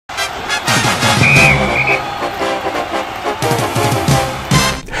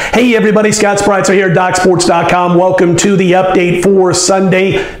Hey everybody, Scott Spreitzer here, DocSports.com. Welcome to the update for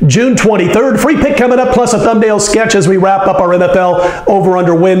Sunday, June 23rd. Free pick coming up, plus a thumbnail sketch as we wrap up our NFL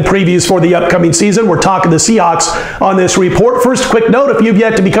over-under win previews for the upcoming season. We're talking the Seahawks on this report. First, quick note, if you've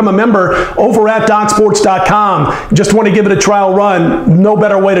yet to become a member over at DocSports.com, just want to give it a trial run, no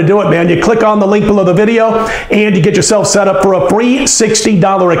better way to do it, man. You click on the link below the video and you get yourself set up for a free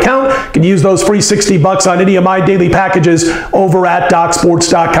 $60 account. You can use those free $60 on any of my daily packages over at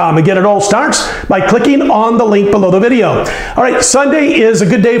DocSports.com. Again, it all starts by clicking on the link below the video. All right, Sunday is a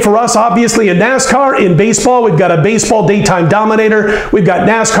good day for us, obviously, in NASCAR. In baseball, we've got a baseball daytime dominator. We've got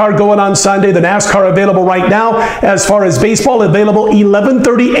NASCAR going on Sunday. The NASCAR available right now. As far as baseball, available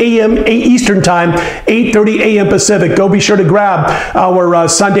 11:30 a.m. Eastern Time, 8:30 a.m. Pacific. Go be sure to grab our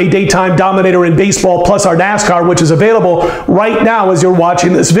Sunday daytime dominator in baseball, plus our NASCAR, which is available right now as you're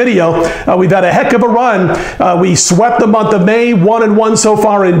watching this video. We've had a heck of a run. We swept the month of May, 1-1 so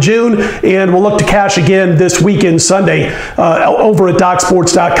far in June, and we'll look to cash again this weekend, Sunday, over at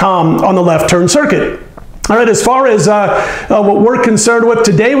DocSports.com on the left turn circuit. All right, as far as what we're concerned with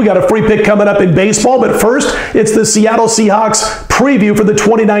today, we got a free pick coming up in baseball, but first, it's the Seattle Seahawks preview for the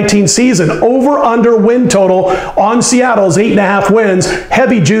 2019 season. Over-under win total on Seattle's 8.5 wins.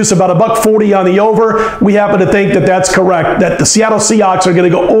 Heavy juice, about $1.40 on the over. We happen to think that that's correct, that the Seattle Seahawks are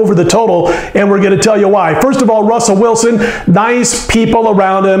going to go over the total, and we're going to tell you why. First of all, Russell Wilson, nice people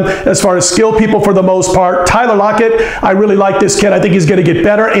around him as far as skilled people for the most part. Tyler Lockett, I really like this kid. I think he's going to get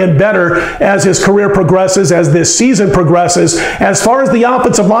better and better as his career progresses, as this season progresses. As far as the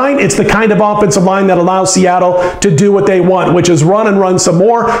offensive line, it's the kind of offensive line that allows Seattle to do what they want, which is run and run some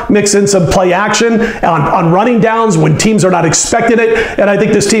more, mix in some play action on running downs when teams are not expecting it. And I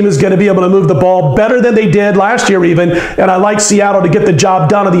think this team is going to be able to move the ball better than they did last year even. And I like Seattle to get the job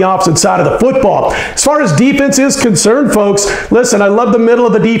done on the opposite side of the football. As far as defense is concerned, folks, listen, I love the middle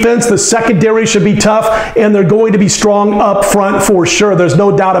of the defense. The secondary should be tough, and they're going to be strong up front for sure. There's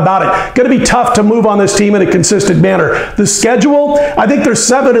no doubt about it. Going to be tough to move on this team in a consistent manner. The schedule, I think they're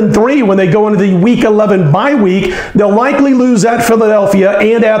 7-3 when they go into the Week 11 bye week. They'll likely lose at Philadelphia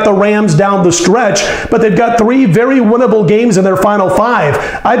and at the Rams down the stretch, but they've got 3 very winnable games in their final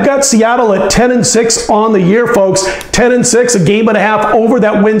 5. I've got Seattle at 10-6 on the year, folks. 10-6, a game and a half over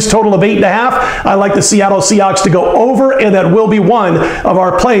that wins total of 8.5. I like the Seattle Seahawks to go over, and that will be one of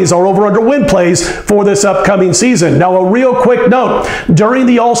our plays, our over-under win plays for this upcoming season. Now, a real quick note, during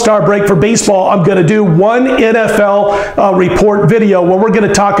the All-Star break for baseball, I'm going to do one NFL report video where we're going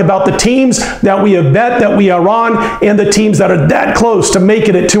to talk about the teams that we have bet, that we are on, and the teams that are that close to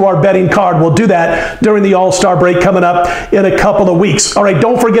making it to our betting card. We'll do that during the All-Star break coming up in a couple of weeks. All right,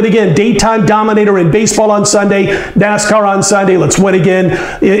 don't forget again, daytime dominator in baseball on Sunday, NASCAR on Sunday. Let's win again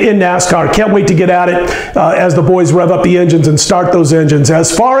in NASCAR. Can't wait to get at it as the boys rev up the engines and start those engines.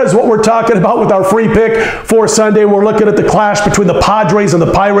 As far as what we're talking about with our free pick for Sunday, we're looking at the clash between the Padres and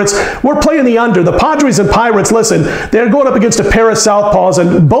the Pirates. We're playing the under. The Padres and Pirates, listen, they're going up against a pair of southpaws,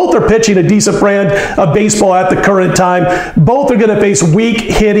 and both are pitching a decent brand of baseball at the current time. Both are going to face weak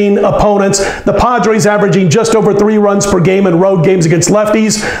hitting opponents. The Padres averaging just over 3 runs per game in road games against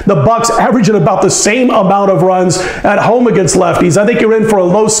lefties. The Bucks averaging about the same amount of runs at home against lefties. I think you're in for a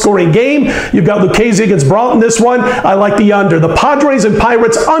low-scoring game. You've got Lucchesi against Broughton this one. I like the under. The Padres and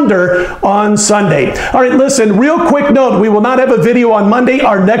Pirates under on Sunday. All right, listen, real quick note, we will not have a video on Monday.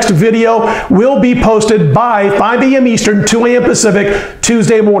 Our next video will be posted by 5 a.m. Eastern, 2 a.m. Pacific,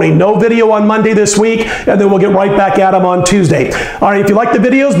 Tuesday morning. No video on Monday this week, and then we'll get right back at them on Tuesday. All right, if you like the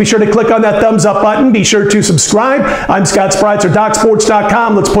videos, be sure to click on that thumbs up button. Be sure to subscribe. I'm Scott Spreitzer,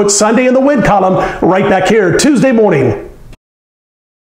 DocSports.com. Let's put Sunday in the win column right back here Tuesday morning.